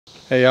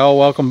Hey y'all,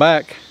 welcome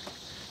back.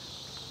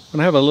 I'm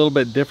gonna have a little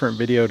bit different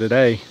video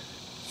today.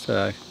 It's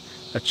a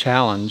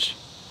challenge.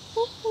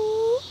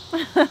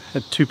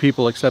 Had 2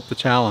 people accept the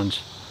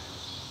challenge.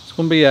 It's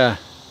gonna be kind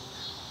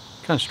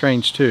of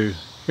strange too.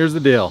 Here's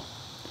the deal.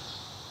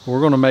 We're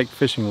gonna make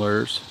fishing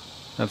lures.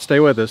 Now stay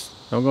with us,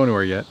 don't go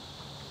anywhere yet.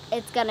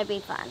 It's gonna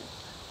be fun.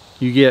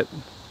 You get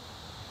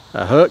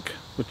a hook,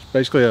 which is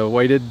basically a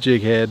weighted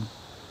jig head,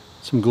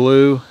 some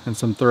glue, and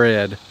some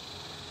thread.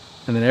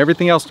 And then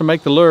everything else to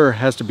make the lure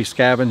has to be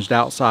scavenged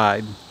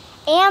outside.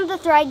 And the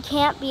thread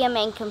can't be a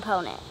main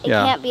component. It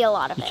can't be a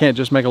lot of it. You can't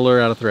just make a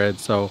lure out of thread.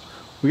 So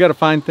we got to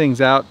find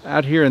things out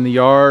here in the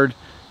yard,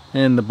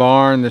 in the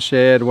barn, the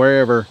shed,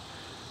 wherever.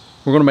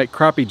 We're going to make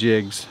crappie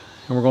jigs,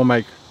 and we're going to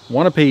make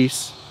 1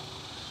 apiece.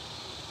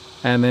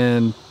 And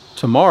then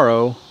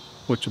tomorrow,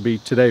 which will be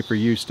today for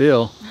you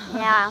still,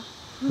 yeah,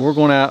 we're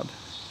going out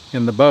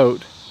in the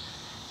boat,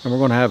 and we're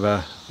going to have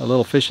a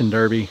little fishing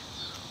derby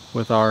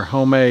with our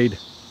homemade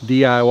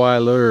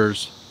DIY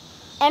lures.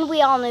 And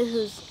we all know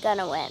who's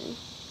gonna win.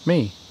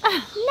 Me.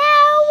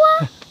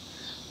 No!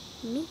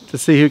 Me. To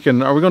see who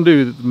can, are we gonna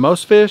do the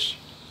most fish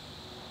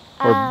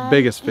or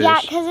biggest fish?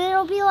 Yeah, because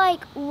it'll be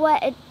like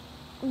what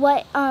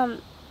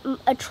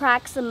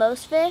attracts the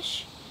most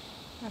fish.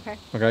 Okay.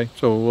 Okay,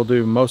 so we'll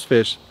do most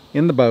fish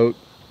in the boat.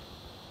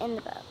 In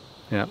the boat.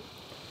 Yeah.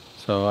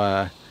 So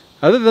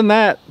other than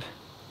that,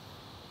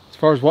 as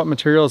far as what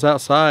material is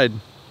outside, I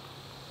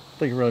don't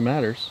think it really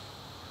matters.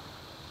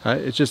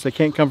 It's just they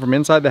can't come from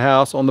inside the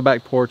house, on the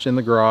back porch, in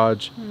the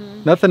garage.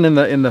 Mm-hmm. Nothing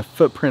in the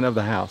footprint of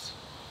the house,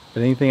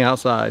 but anything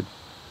outside.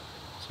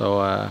 So,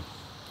 all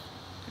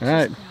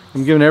right,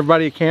 I'm giving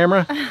everybody a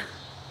camera,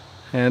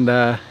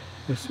 and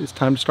it's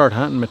time to start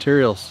hunting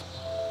materials.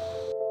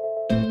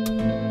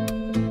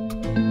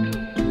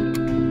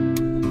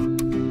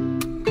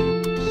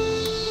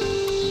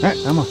 All right,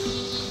 I'm on.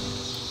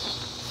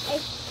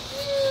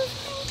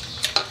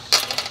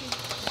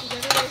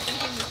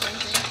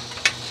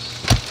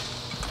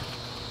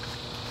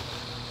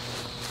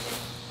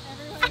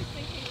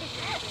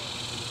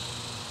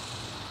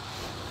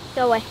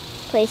 Go away,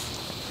 please.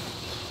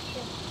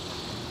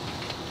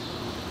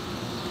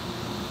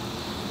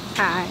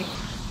 Hi.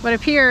 Would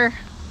appear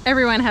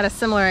everyone had a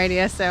similar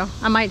idea, so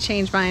I might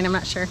change mine, I'm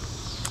not sure.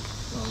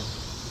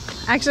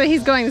 Actually,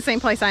 he's going the same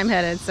place I'm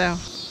headed, so.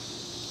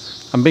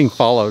 I'm being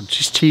followed.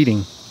 She's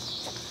cheating.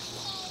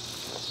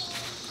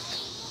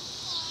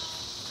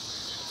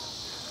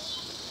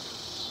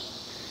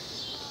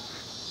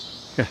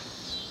 Yeah.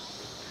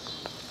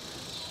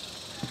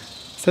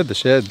 Said the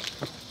shed.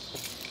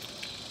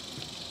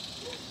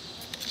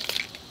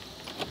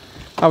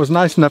 I was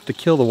nice enough to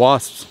kill the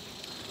wasps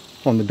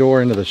on the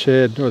door into the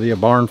shed or the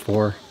barn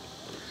for her.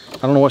 I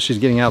don't know what she's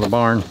getting out of the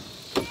barn,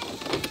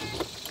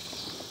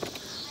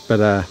 but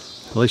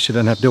at least she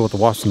doesn't have to deal with the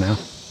wasps now.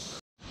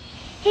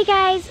 Hey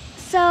guys,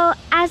 so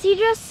as you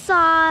just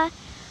saw,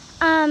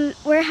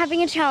 we're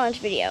having a challenge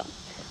video.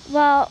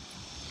 Well,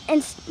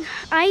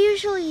 I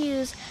usually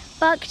use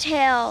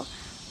bucktail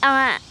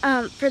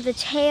for the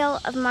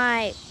tail of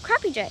my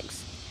crappie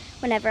jigs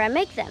whenever I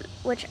make them,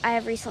 which I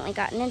have recently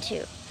gotten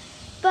into.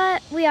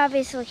 But we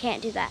obviously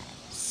can't do that.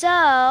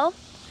 So,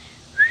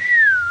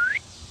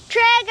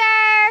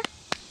 trigger!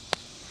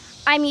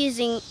 I'm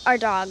using our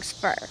dog's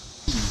fur.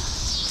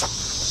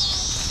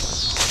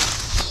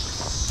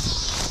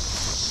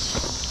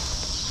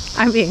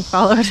 I'm being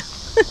followed.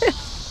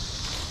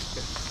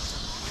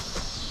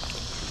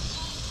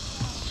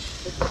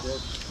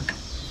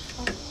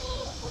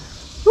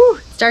 Whew,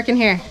 it's dark in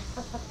here.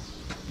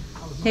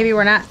 Maybe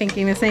we're not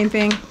thinking the same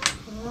thing.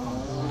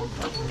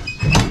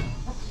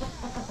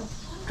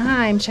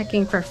 I'm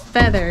checking for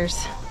feathers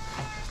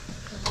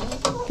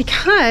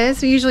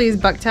because we usually use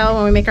bucktail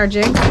when we make our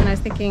jigs, and I was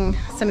thinking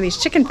some of these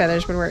chicken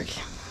feathers would work.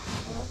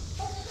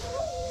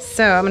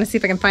 So I'm gonna see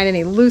if I can find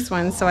any loose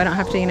ones so I don't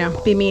have to, you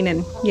know, be mean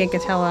and yank a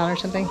tail out or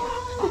something.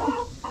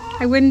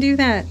 I wouldn't do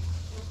that.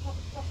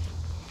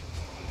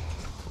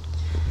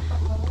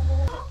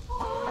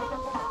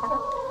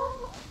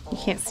 You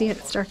can't see it,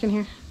 it's dark in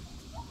here.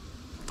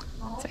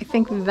 So I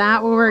think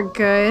that will work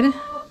good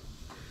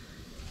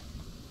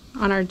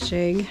on our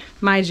jig,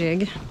 my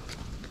jig.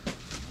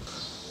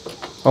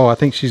 Oh, I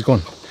think she's going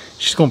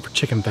for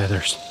chicken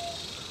feathers.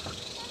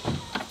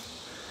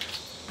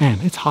 Man,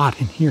 it's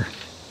hot in here.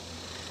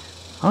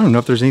 I don't even know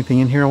if there's anything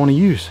in here I want to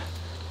use.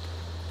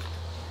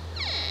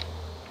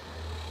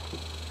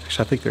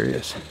 Actually, I think there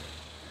is.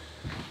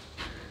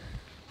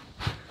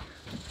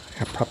 I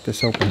gotta prop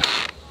this open.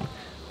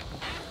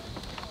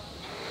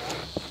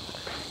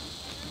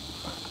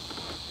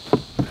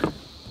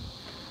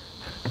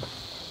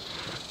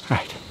 All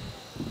right.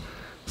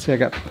 See, I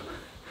got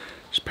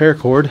this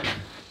paracord.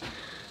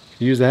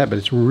 Use that, but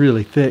it's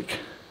really thick.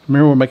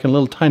 Remember, we're making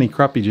little tiny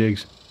crappie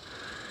jigs.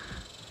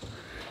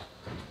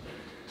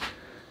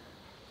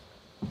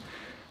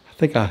 I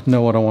think I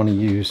know what I want to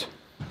use.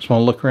 Just want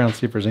to look around and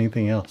see if there's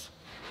anything else.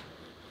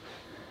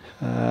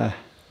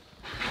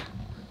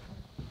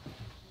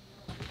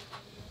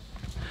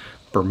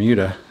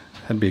 Bermuda,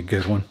 that'd be a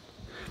good one.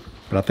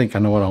 but I think I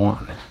know what I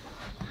want.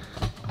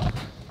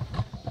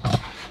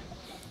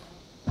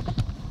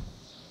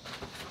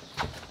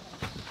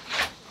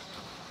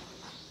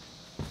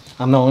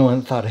 I'm the only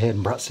one that thought ahead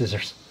and brought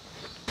scissors.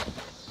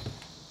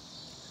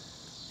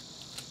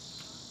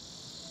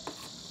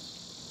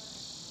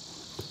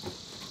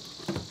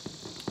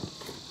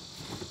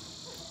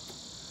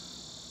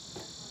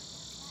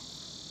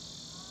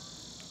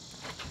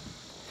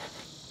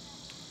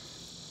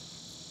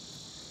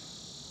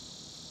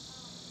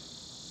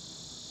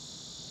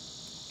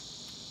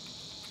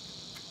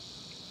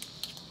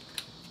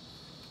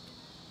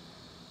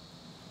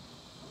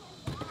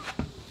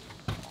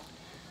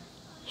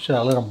 Should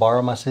I let them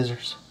borrow my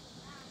scissors?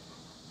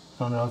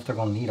 I don't know if they're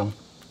going to need them.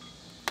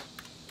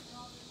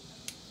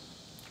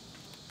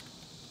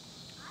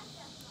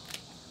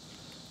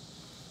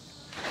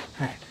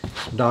 Alright,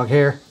 some dog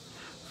hair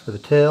for the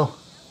tail.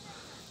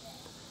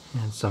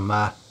 And some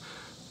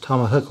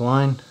tomahawk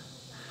line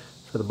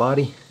for the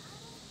body.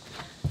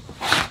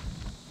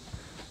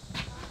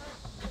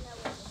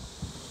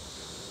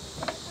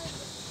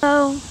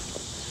 So,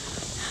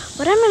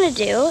 what I'm going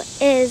to do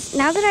is,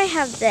 now that I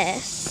have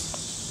this,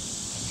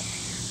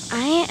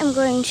 I am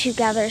going to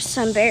gather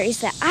some berries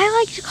that I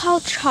like to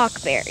call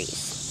chalk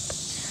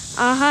berries.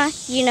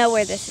 You know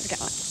where this is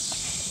going.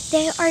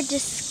 They are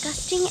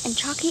disgusting and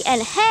chalky,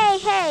 and hey,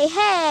 hey,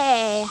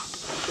 hey,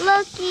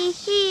 looky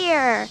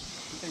here.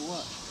 Hey,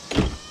 what?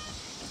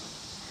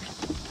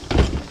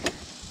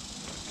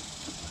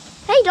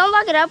 Hey, don't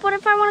lock it up. What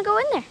if I want to go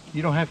in there?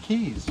 You don't have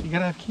keys. You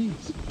gotta have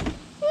keys.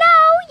 No,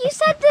 you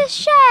said the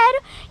shed.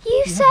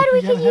 You said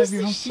we could use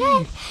the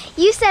shed.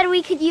 You said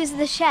we could use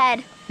the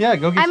shed. Yeah,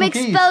 go get some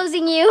keys. I'm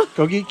exposing you.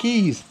 Go get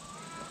keys.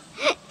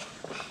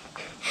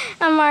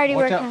 I'm already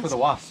Watch working out for the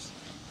wasps.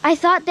 I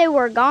thought they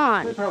were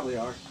gone. They probably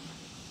are.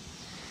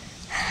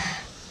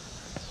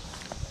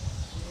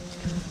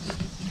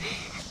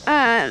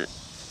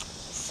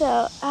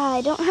 So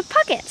I don't have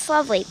pockets.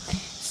 Lovely.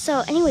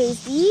 So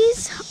anyways,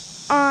 these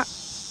are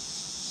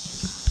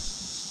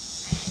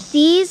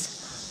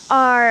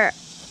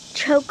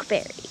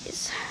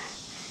chokeberries.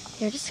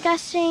 They're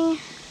disgusting,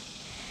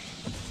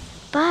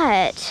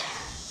 but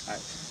I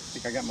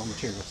think I got my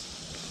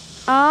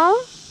materials.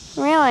 oh,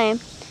 really?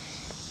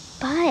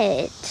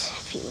 But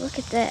if you look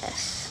at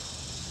this,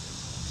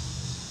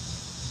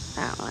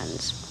 that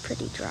one's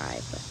pretty dry,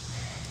 but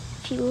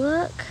if you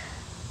look,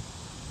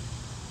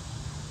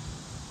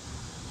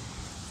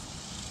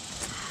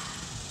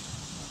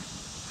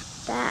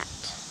 that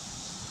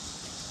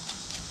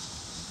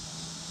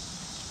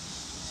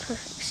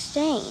perfect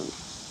stain.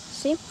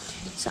 See?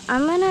 So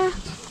I'm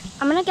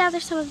gonna gather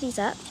some of these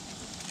up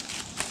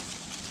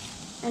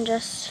and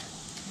just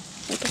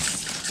make a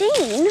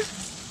stain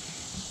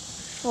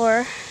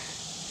for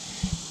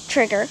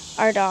Trigger,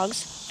 our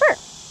dog's fur.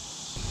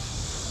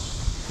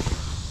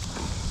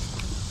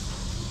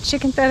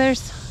 Chicken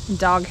feathers,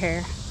 dog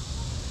hair.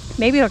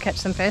 Maybe it'll catch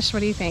some fish.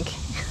 What do you think?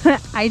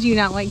 I do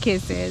not like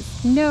kisses.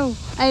 No,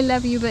 I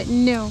love you, but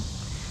no.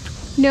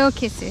 No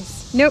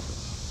kisses. Nope.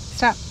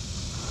 Stop.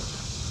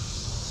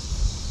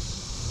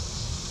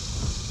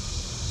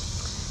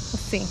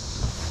 Let's see.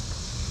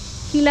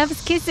 He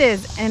loves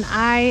kisses, and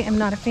I am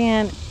not a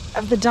fan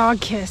of the dog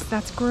kiss.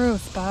 That's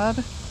gross,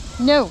 Bob.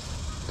 No.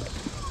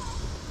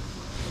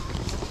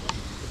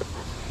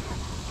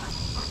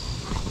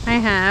 I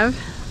have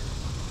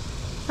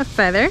a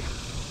feather,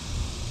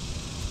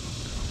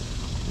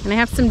 and I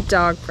have some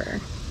dog fur.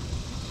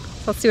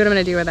 So let's see what I'm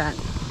gonna do with that.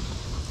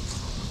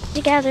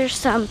 To gather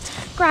some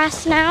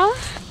grass now.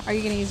 Are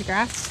you gonna use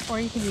grass,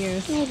 or you can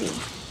use Maybe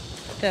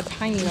the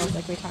pine needles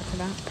like we talked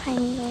about? pine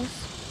needles.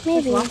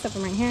 There's Maybe. lots of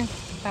them right here.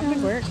 That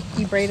would work.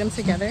 You braid them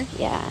together.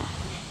 Yeah.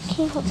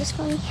 Can you hold this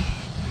for me?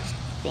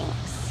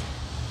 Thanks.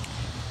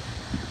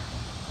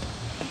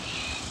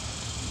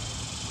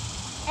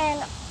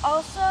 And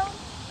also,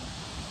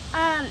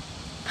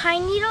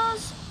 pine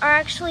needles are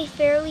actually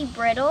fairly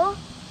brittle,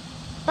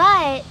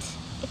 but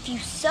if you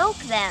soak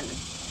them,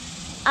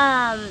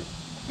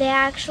 they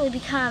actually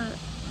become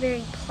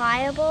very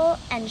pliable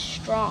and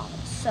strong.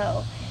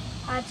 So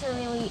that's a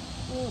really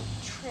neat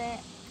trick.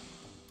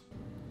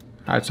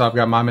 Alright, so I've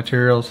got my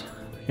materials.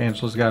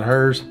 Angela's got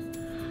hers.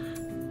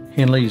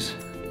 Henley's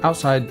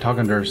outside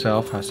talking to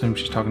herself. I assume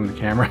she's talking to the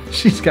camera.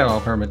 She's got all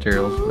of her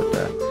materials,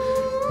 but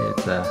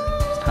it's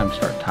time to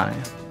start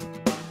tying.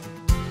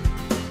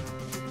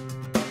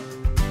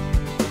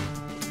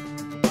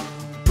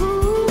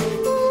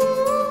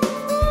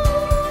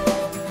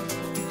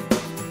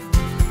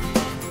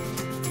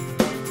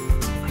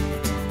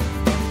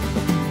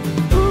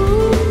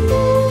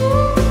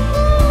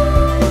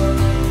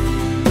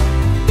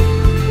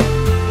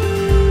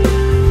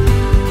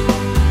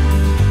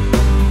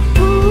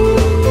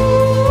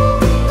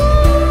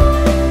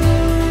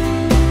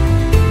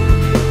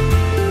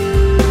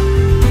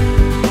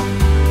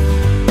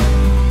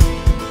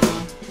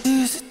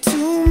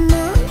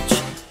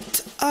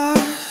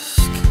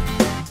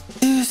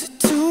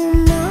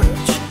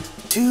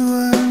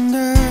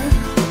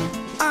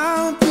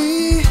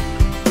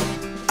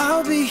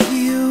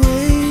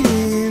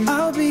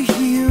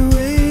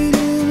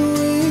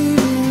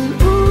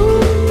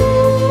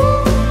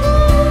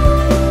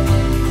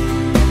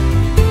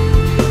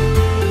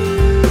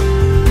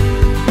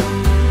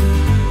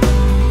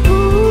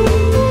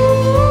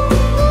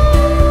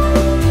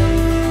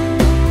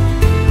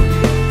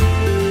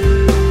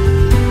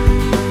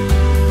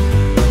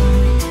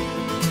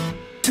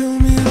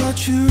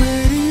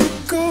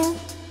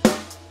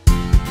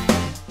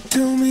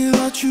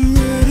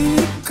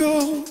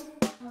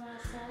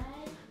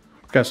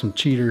 got some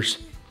cheaters.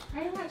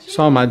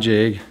 Saw my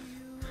jig.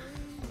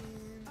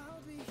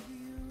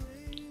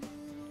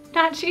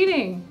 Not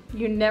cheating.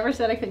 You never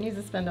said I couldn't use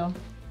a spindle.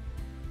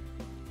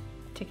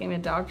 Taking the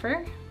dog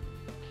fur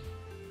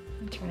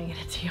and turning it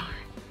into yarn.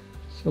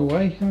 So why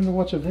are you coming to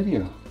watch a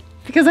video?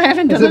 Because I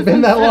haven't done Has it been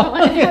that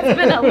long? It's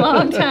been a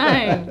long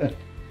time.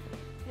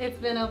 It's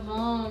been a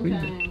long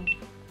time.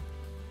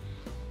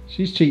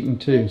 She's cheating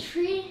too.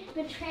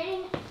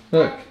 Betraying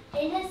Look. an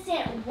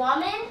innocent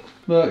woman?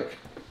 Look.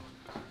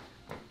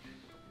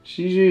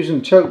 She's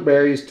using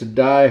chokeberries to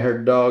dye her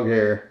dog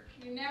hair.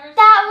 That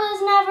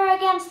was never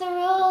against the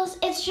rules.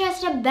 It's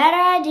just a better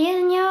idea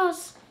than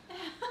yours.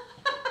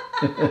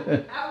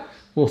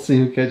 We'll see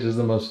who catches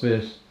the most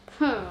fish.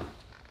 Yes,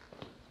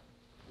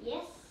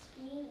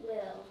 we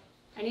will.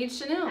 I need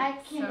Chanel,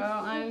 so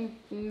I'm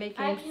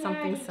making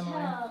something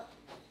similar.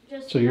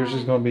 So yours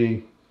is going to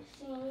be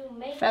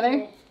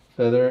Feather?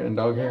 feather and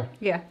dog hair?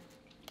 Yeah.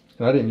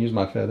 And I didn't use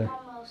my feather.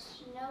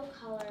 Almost no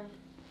color,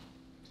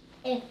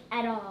 if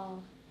at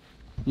all.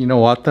 You know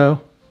what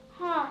though?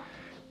 Huh.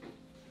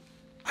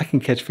 I can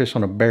catch fish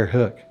on a bare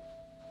hook.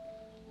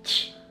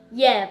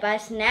 Yeah, by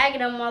snagging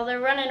them while they're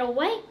running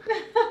away.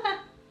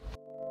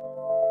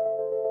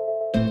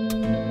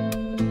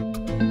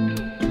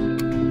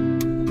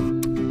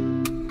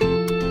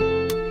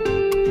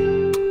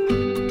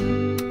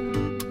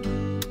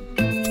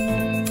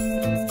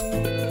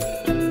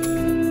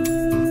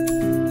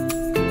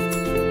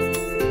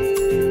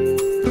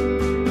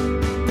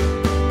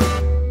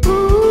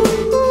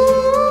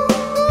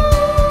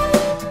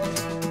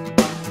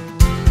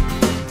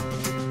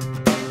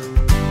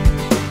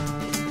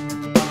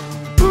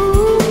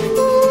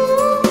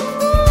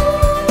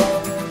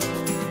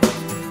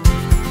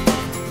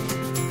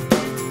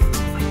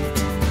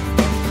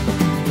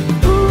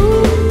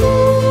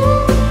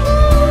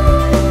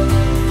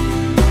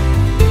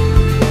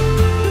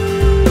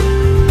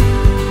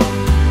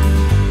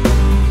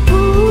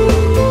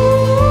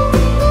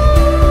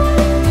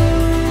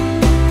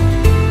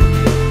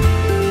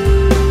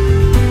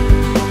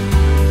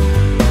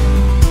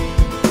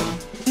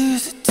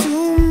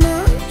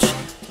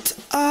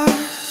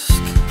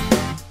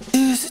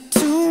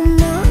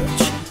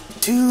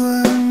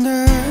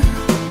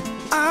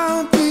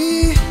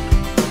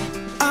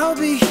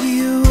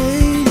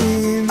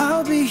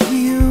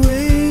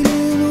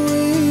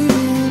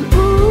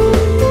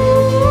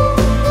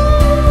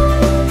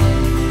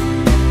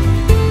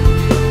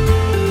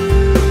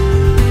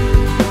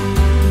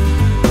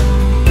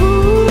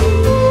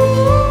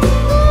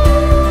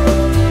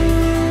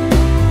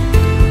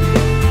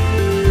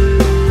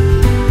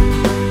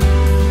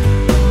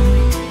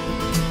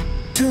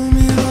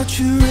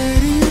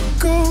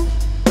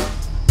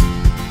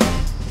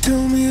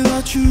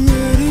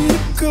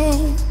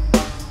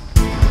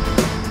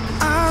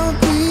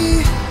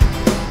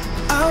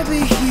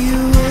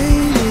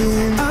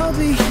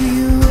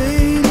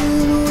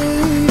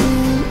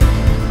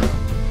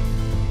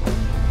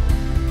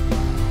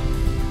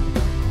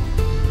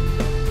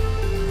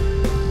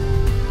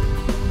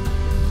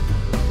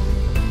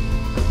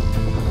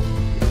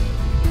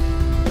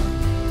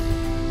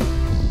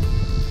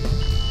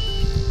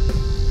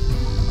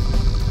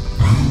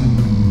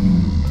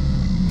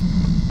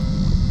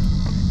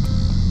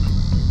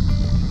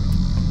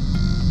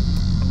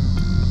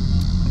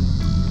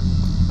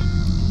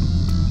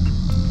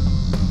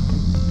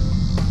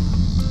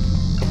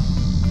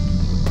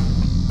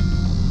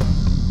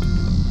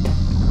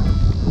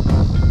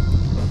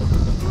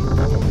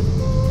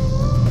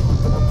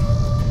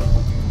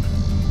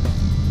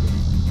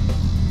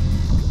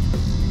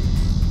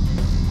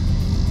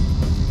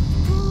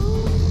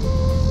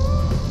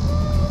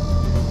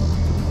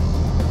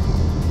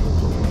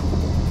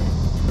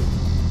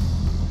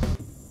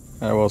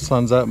 Alright, well,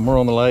 sun's up and we're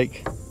on the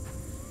lake.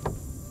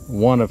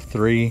 One of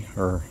 3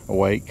 are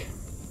awake.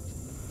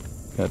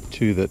 Got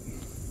 2 that...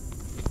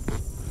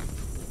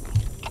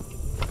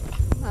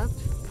 I'm up.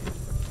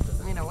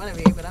 I know one of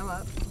you, but I'm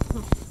up.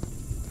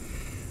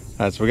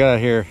 Alright, so we got out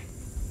here.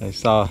 I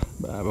saw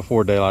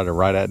before daylight or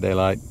right at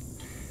daylight.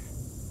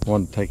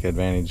 Wanted to take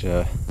advantage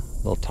of a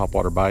little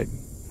topwater bite,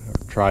 or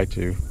try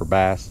to, for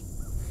bass.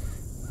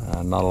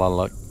 Not a lot of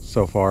luck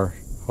so far.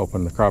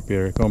 Hoping the crappie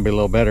are going to be a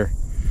little better.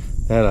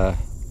 They had a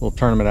little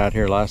tournament out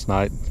here last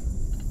night,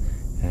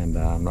 and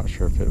I'm not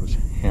sure if it was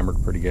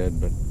hammered pretty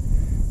good, but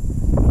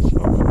so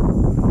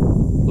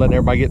letting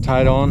everybody get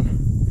tied on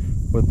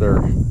with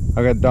their,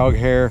 I got dog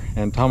hair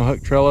and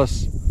tomahawk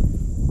trellis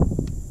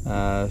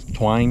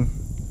twine.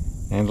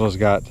 Angela's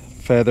got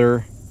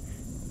feather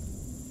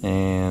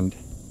and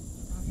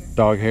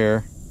dog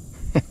hair.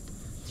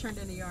 Turned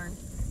into yarn.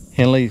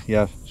 Henley,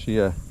 yeah,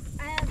 she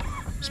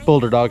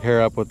spooled her dog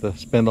hair up with the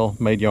spindle,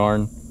 made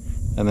yarn.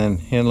 And then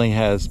Henley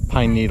has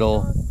pine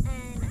needle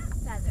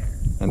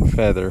and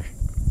feather.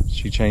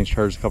 She changed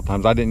hers a couple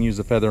times. I didn't use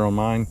the feather on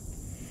mine.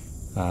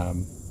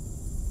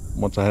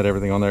 Once I had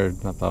everything on there,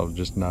 I thought it was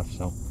just enough.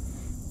 So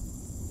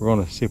we're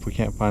going to see if we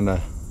can't find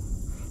a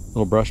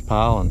little brush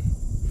pile and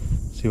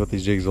see what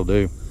these jigs will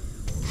do.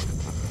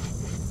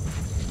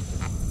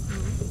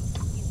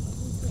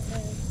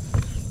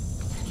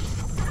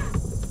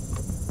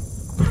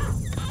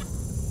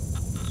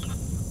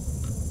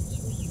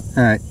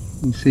 Alright,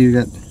 you see you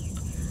got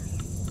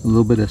a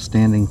little bit of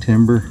standing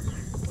timber.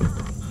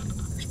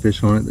 There's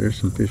fish on it, there's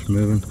some fish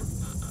moving.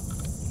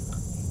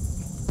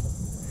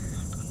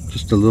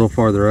 Just a little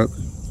farther up,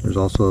 there's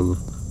also a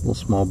little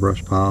small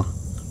brush pile.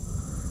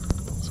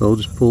 So we'll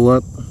just pull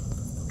up,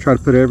 try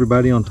to put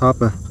everybody on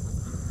top of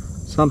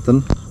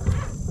something.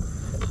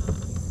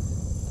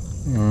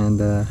 And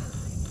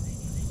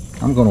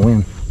I'm gonna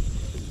win.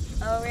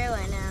 Oh,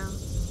 really now?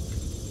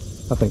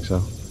 I think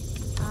so.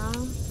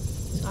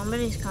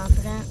 Somebody's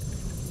confident.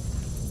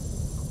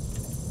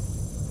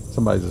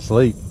 Somebody's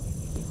asleep.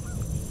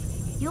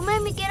 You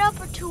made me get up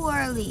too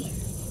early.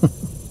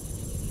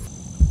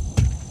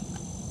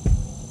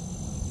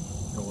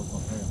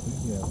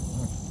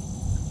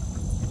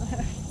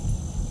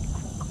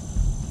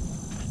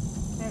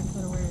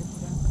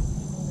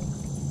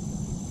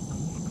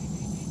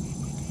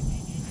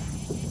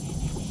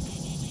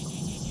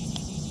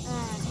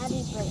 How do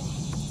you put it?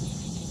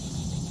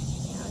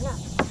 No, no.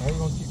 How are you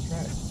gonna keep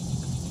track?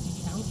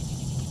 Count.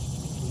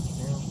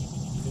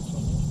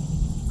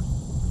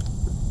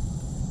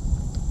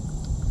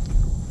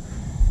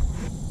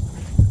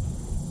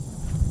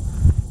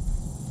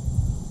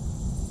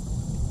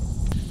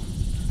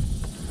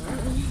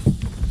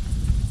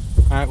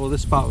 Alright, well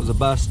this spot was a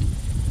bust.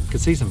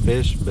 Could see some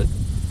fish, but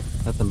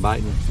nothing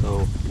biting.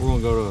 So we're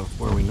gonna go to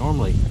where we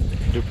normally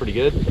do pretty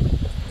good.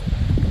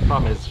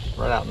 Problem is,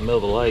 right out in the middle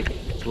of the lake,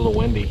 it's a little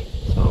windy,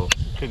 so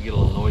could get a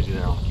little noisy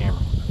there on the camera.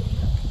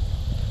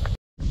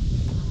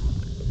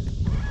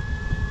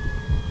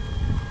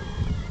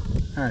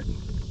 Alright,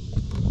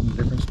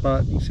 different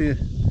spot. You can see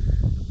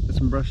there's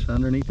some brush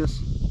underneath us.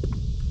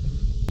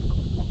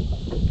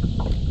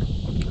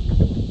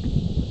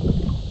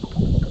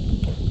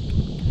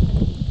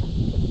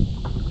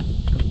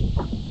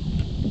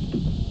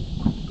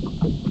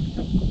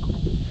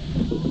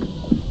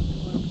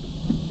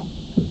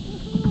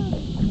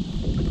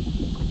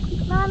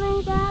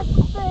 Mommy, that's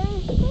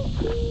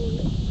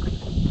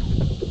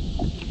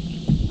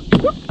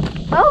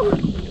Oh!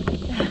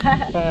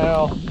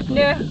 Foul.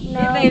 No, it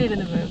landed in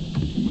the boat.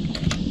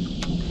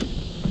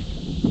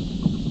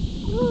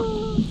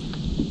 Woo.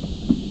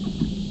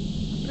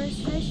 First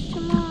fish to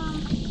Mom.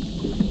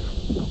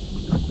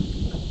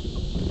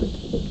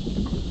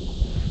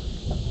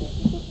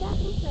 Get that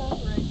himself.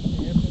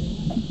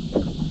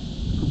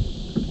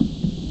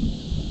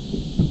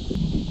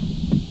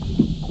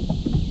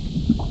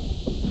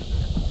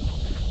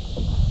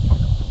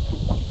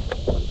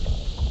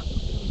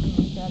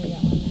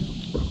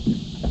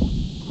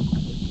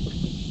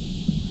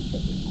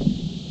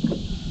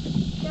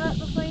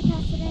 Before you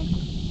pass it in.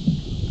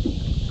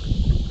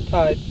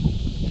 Tide.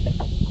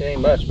 It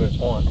ain't much, but it's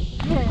one. You're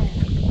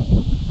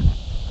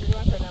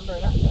going for a number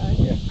that side.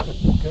 Yeah,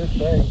 good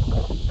thing.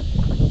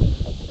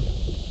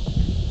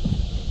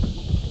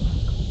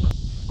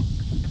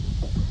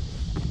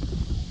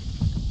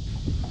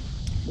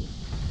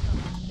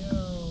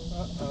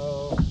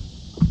 Uh-oh.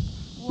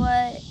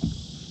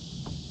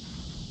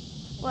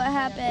 What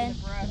happened?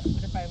 Brush,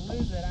 but if I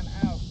lose it, I'm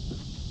out.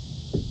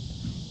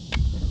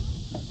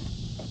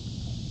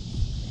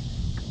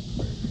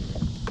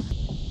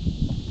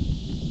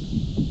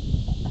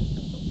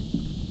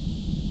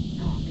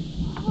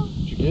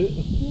 Did you get it?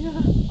 Yeah.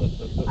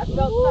 I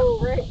felt something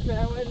break, but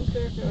I wasn't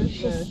sure if it was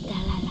She's good. still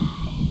alive.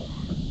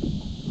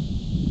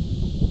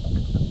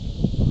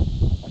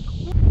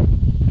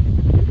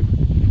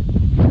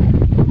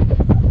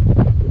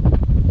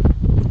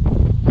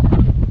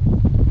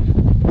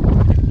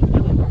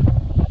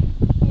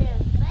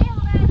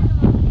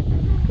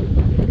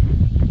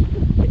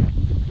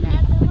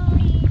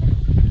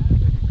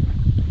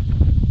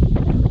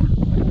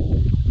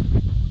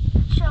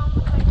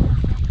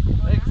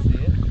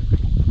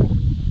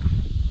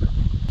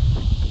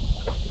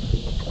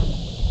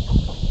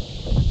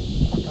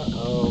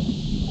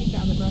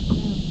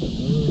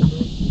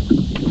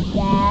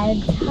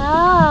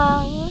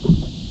 Tongue.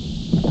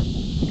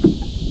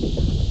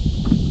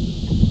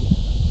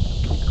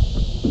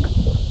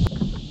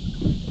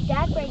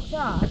 Dad breaks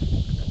off.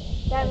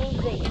 That means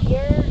that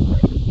you're in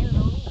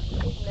the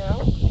lead. No,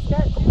 he's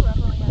got two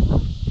ruffling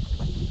axles.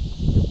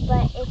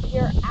 But if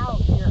you're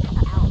out, you're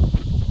out.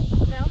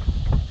 No?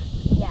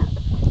 Yeah.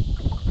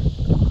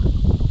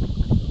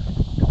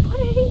 What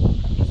did he?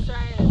 He's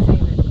trying to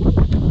save it.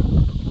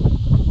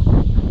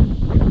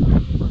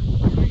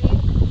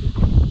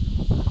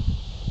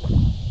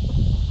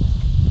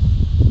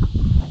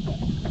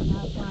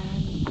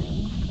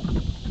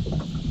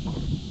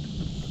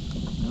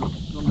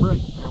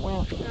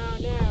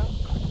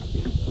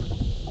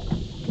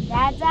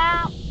 Dad's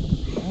out.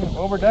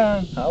 Well, we're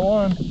done. I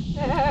won.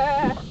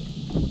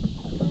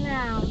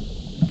 No.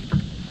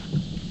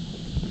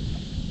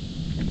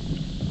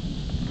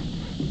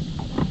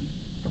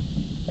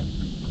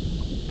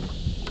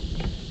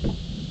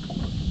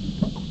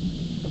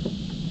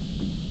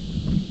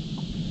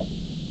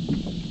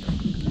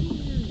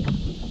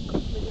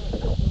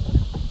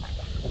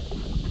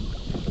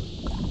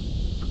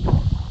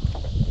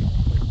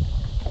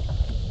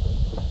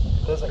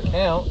 Doesn't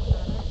count.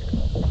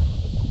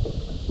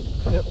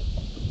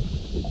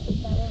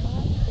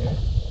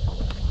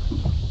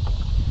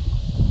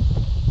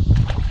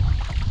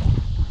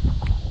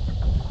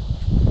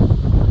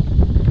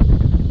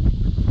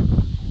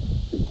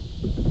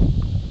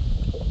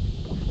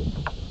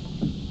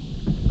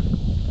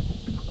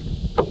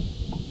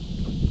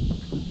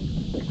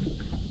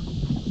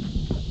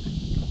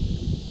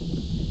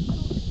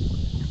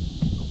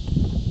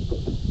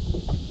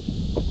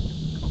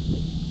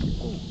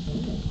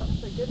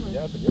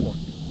 Yeah, that's a good one.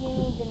 You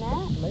need the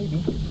net? Maybe.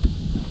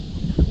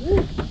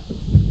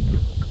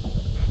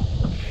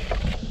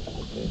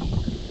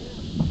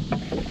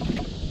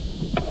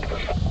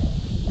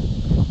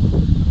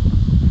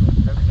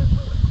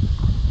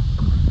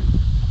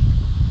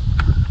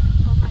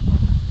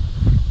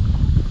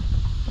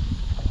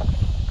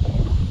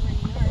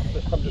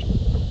 I'm just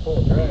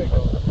pulling drag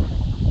on it.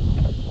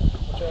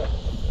 Watch out.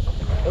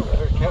 Oh, I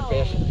heard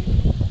catfish.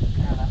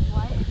 Yeah, that's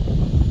white.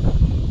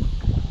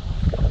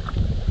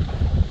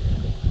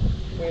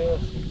 Well,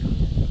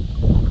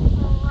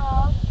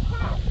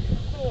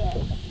 catfish.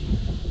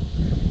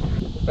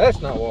 that's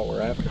not what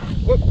we're after.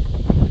 Whoop.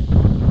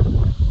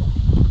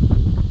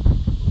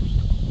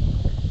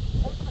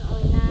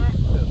 Definitely not.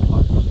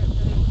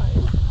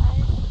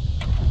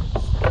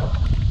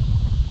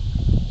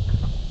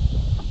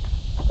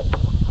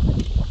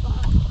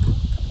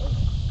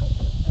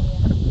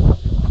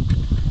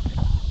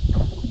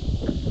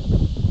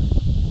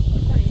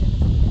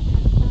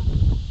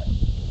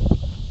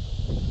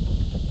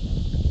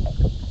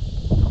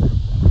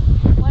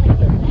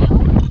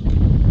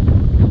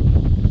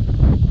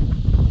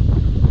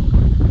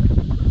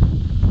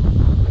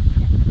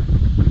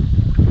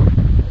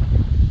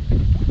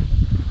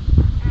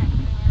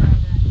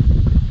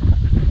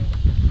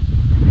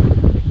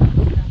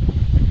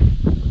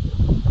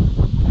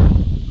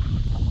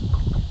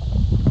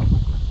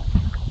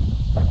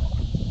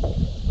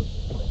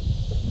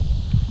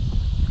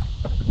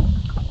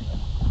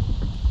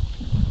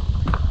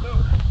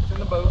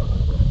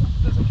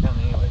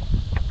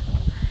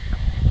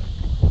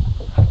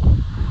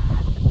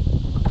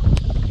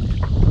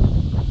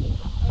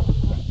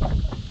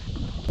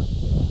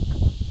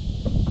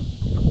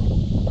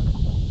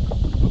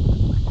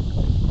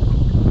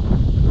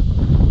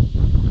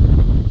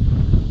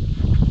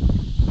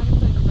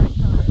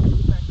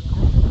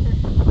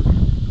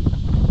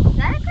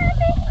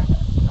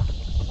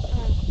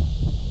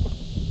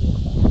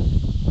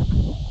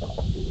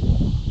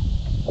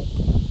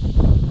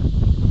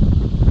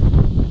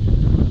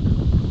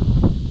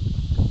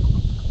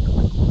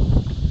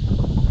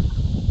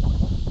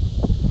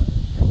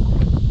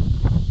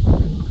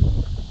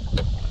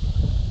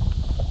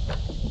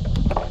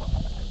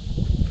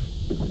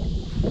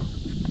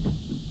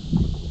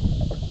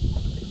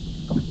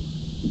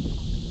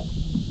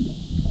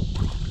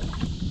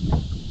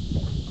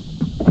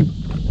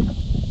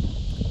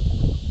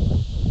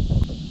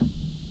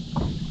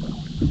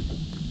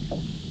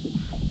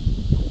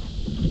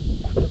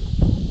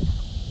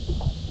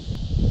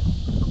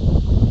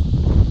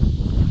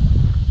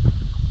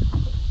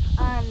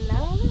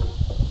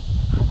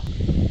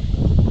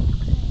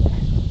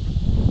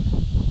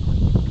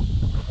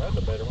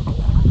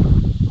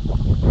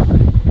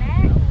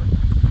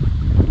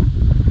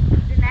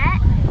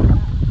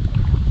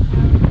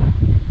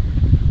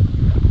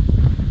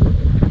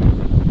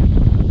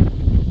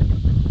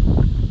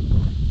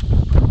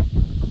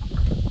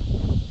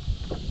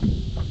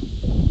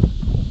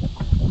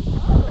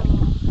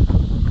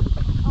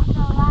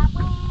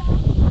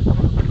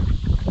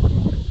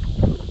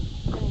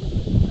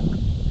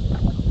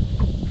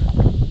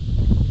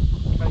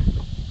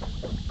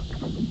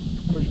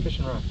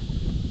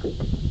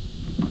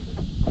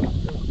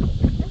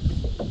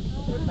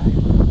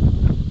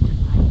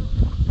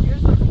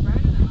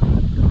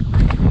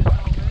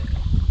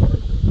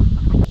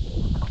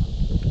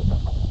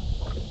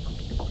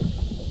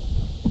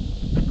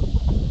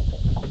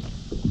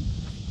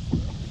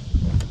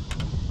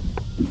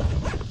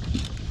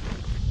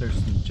 There's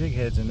some jig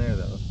heads in there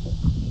though.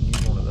 You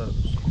need one of those.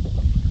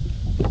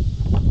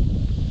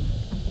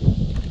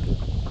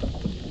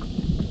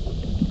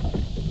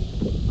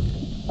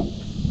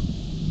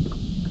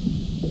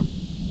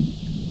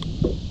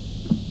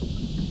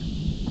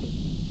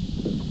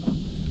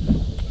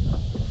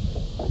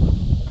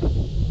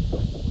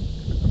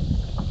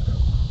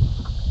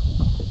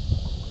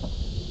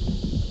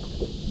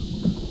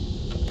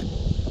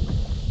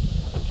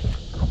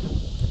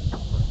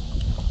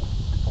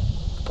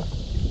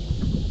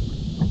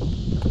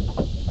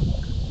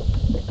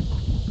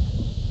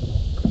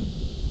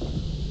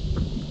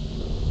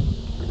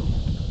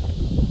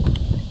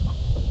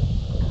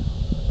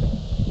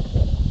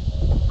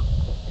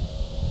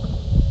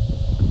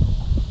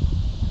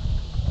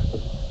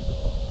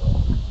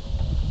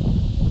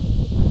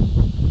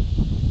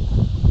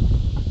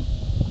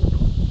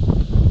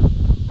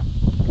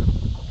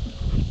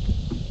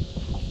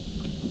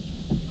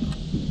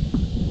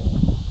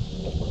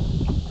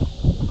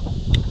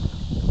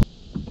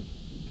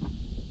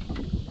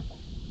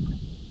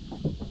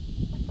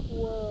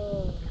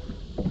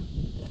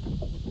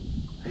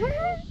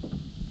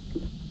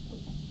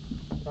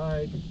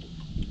 Right.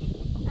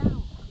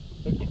 Ow.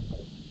 Okay.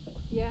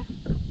 Yeah.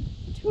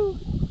 Two.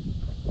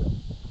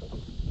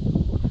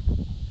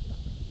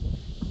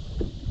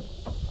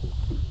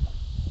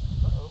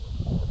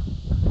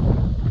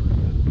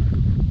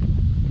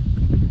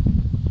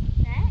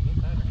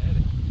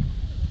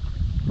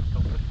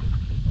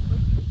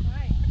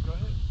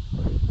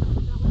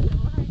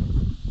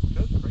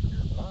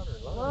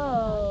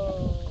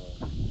 Whoa.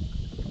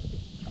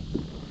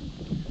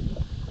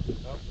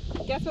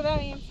 That's what that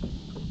means.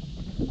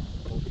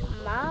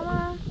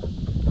 Mama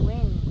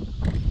win.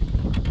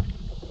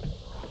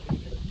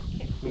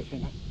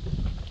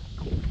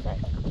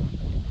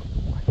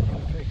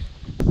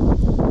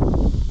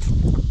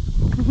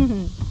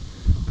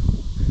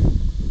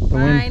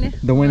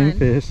 The winning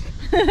fish.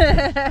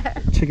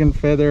 Chicken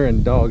feather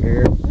and dog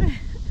hair.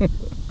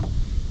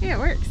 Yeah, it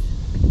works.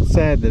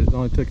 Sad that it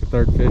only took a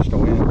third fish to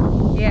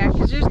win. Yeah,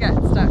 because yours got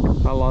stuck.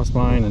 I lost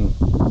mine and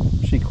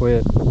she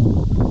quit.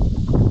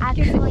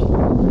 Actually,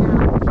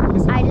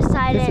 no. I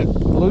decided.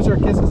 Loser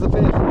kisses the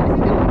fish.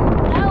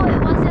 No,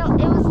 it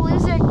wasn't. It was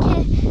loser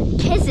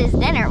kisses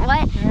dinner.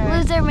 What? Right.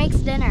 Loser makes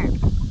dinner.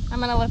 I'm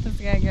gonna let this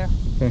guy go.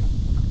 Okay.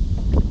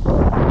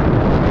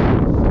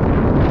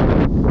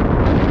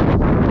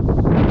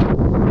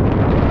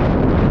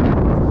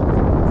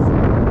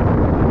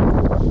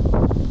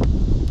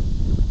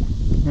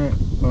 Alright,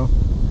 well,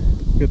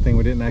 good thing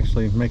we didn't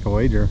actually make a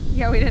wager.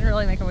 Yeah, we didn't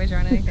really make a wager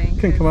on anything.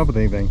 Couldn't come up with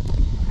anything.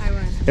 I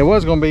won. It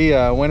was going to be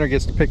winner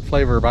gets to pick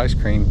flavor of ice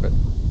cream, but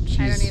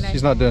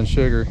she's not doing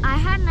sugar. I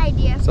had an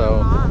idea for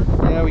So, Mom.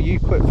 yeah, well, you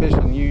quit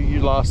fishing.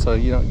 You lost, so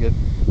you don't get.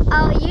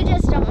 Oh, you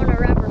just don't want to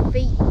rub her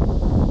feet.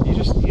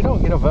 You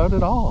don't get a vote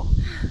at all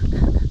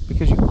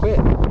because you quit.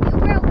 You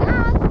broke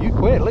off. You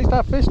quit. At least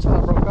I fished till I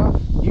broke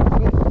off. You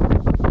quit.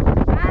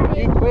 Right.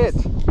 You quit.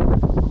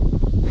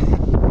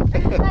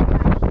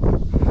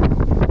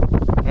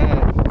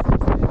 Alright.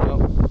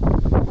 Well,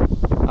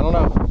 I don't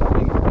know. I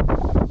mean,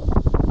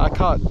 I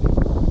caught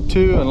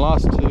 2 and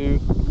lost 2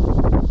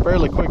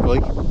 fairly quickly.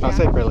 I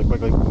say fairly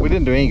quickly. We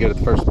didn't do any good at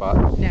the first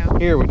spot. No.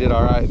 Here we did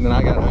all right, and then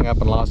I got hung up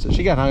and lost it.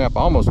 She got hung up,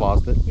 almost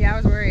lost it. Yeah, I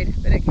was worried,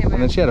 but it came out.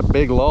 And then she had a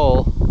big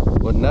lull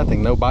with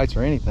nothing, no bites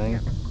or anything.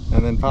 Yeah.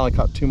 And then finally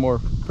caught 2 more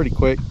pretty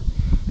quick,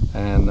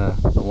 and the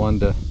one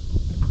to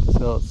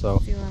sell it.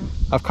 So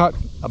I've caught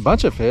a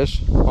bunch of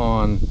fish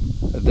on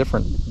a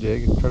different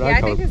jig. Yeah,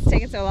 I think it's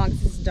taking so long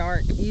because it's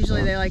dark.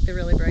 Usually they like the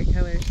really bright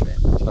colors,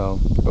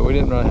 but we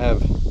didn't really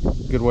have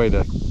a good way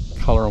to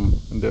color them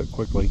and do it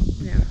quickly.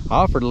 Yeah. I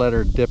offered to let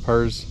her dip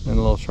hers in a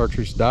little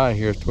chartreuse dye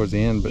here towards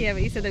the end, but yeah,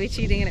 but you said that'd be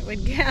cheating and it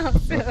would count,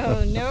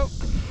 so nope.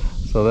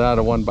 so that I'd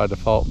have won by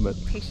default. But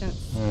Patience.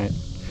 all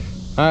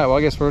right, well,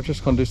 I guess we're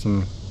just gonna do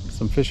some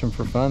fishing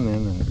for fun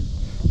then, and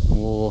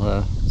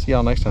we'll see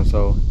y'all next time.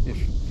 So if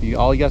you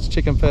all you got's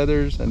chicken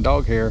feathers and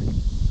dog hair,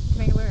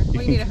 Make it lure.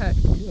 Well, you need a hook.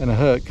 and a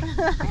hook,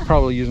 you could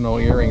probably use an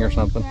old earring or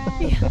something.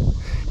 Yeah.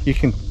 you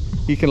can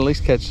at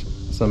least catch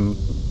some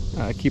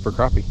keeper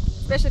crappie.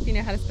 Especially if you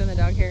know how to spin the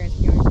dog hair into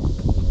yours.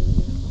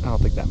 I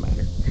don't think that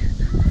matters.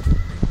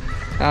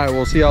 All right,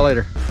 we'll see y'all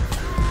later.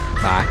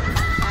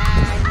 Bye.